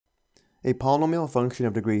A polynomial function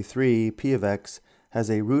of degree 3, p of x,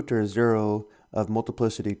 has a root or 0 of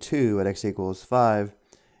multiplicity 2 at x equals 5,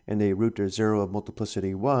 and a root or 0 of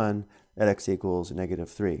multiplicity 1 at x equals negative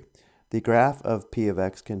 3. The graph of p of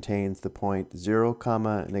x contains the point 0,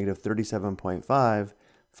 negative 37.5.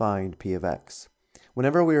 Find p of x.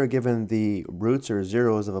 Whenever we are given the roots or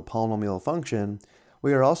zeros of a polynomial function,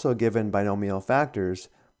 we are also given binomial factors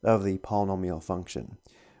of the polynomial function,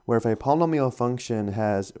 where if a polynomial function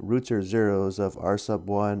has roots or zeros of r sub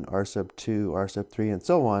 1, r sub 2, r sub 3, and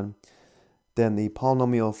so on, then the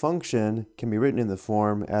polynomial function can be written in the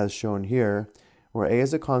form as shown here, where a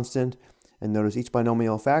is a constant, and notice each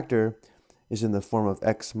binomial factor is in the form of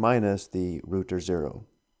x minus the root or 0.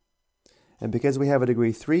 And because we have a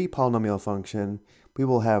degree 3 polynomial function, we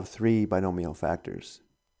will have 3 binomial factors.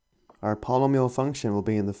 Our polynomial function will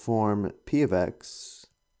be in the form p of x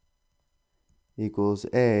equals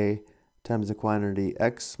a times the quantity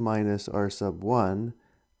x minus r sub 1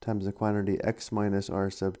 times the quantity x minus r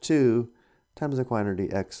sub 2 times the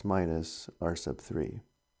quantity x minus r sub 3.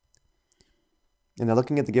 And now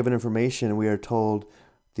looking at the given information, we are told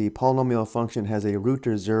the polynomial function has a root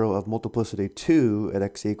or 0 of multiplicity 2 at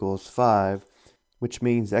x equals 5, which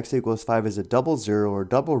means x equals 5 is a double 0 or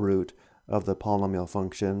double root of the polynomial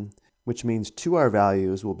function, which means 2r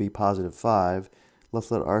values will be positive 5. Let's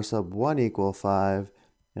let r sub 1 equal 5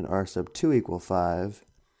 and r sub 2 equal 5.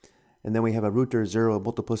 And then we have a root or 0 of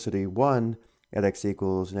multiplicity 1 at x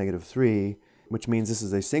equals negative 3, which means this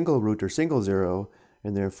is a single root or single 0,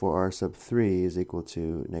 and therefore r sub 3 is equal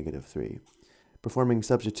to negative 3. Performing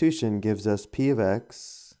substitution gives us p of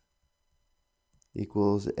x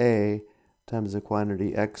equals a times the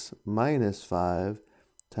quantity x minus 5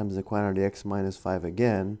 times the quantity x minus 5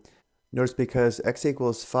 again. Notice because x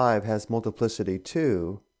equals 5 has multiplicity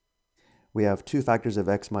 2, we have two factors of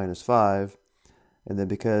x minus 5, and then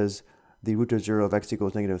because the root or 0 of x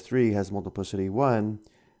equals negative 3 has multiplicity 1,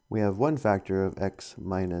 we have one factor of x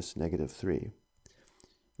minus negative 3.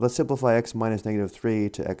 Let's simplify x minus negative 3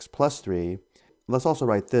 to x plus 3. Let's also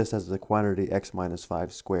write this as the quantity x minus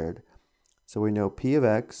 5 squared. So we know p of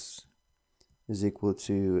x is equal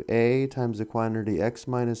to a times the quantity x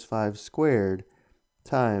minus 5 squared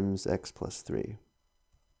times x plus 3.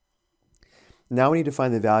 Now we need to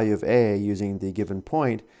find the value of a using the given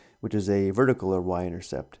point, which is a vertical or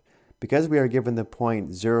y-intercept. Because we are given the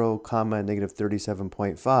point 0, negative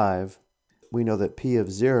 37.5, we know that p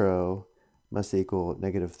of 0 must equal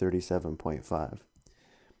negative 37.5.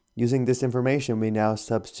 Using this information, we now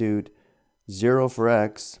substitute 0 for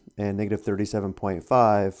x and negative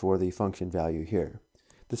 37.5 for the function value here.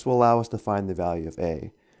 This will allow us to find the value of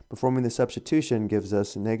a. Performing the substitution gives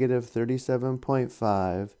us negative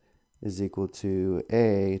 37.5 is equal to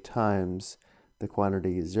a times the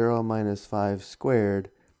quantity 0 minus 5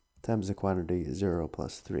 squared times the quantity 0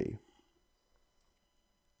 plus 3.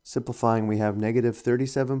 Simplifying, we have negative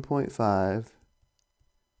 37.5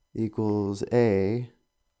 equals a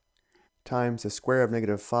times the square of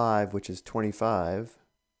negative 5, which is 25,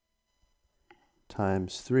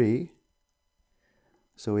 times 3.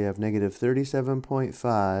 So we have negative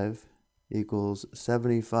 37.5 equals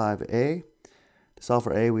 75a. To solve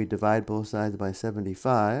for a, we divide both sides by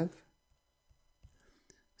 75.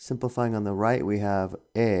 Simplifying on the right, we have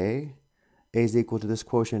a. A is equal to this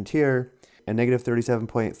quotient here, and negative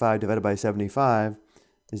 37.5 divided by 75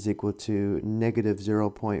 is equal to negative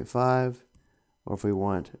 0.5, or if we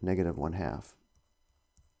want, negative 1/2.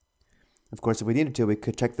 Of course, if we needed to, we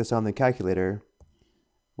could check this on the calculator,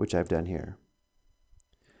 which I've done here.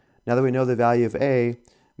 Now that we know the value of a,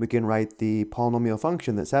 we can write the polynomial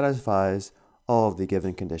function that satisfies all of the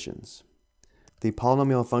given conditions. The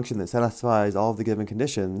polynomial function that satisfies all of the given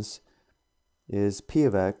conditions is p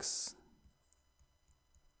of x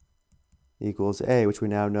equals a, which we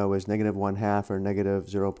now know is negative 1/2 or negative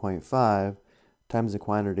 0.5 times the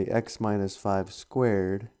quantity x minus 5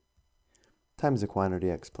 squared times the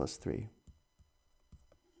quantity x plus 3.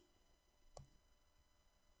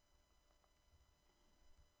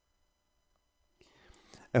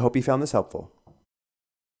 I hope you found this helpful.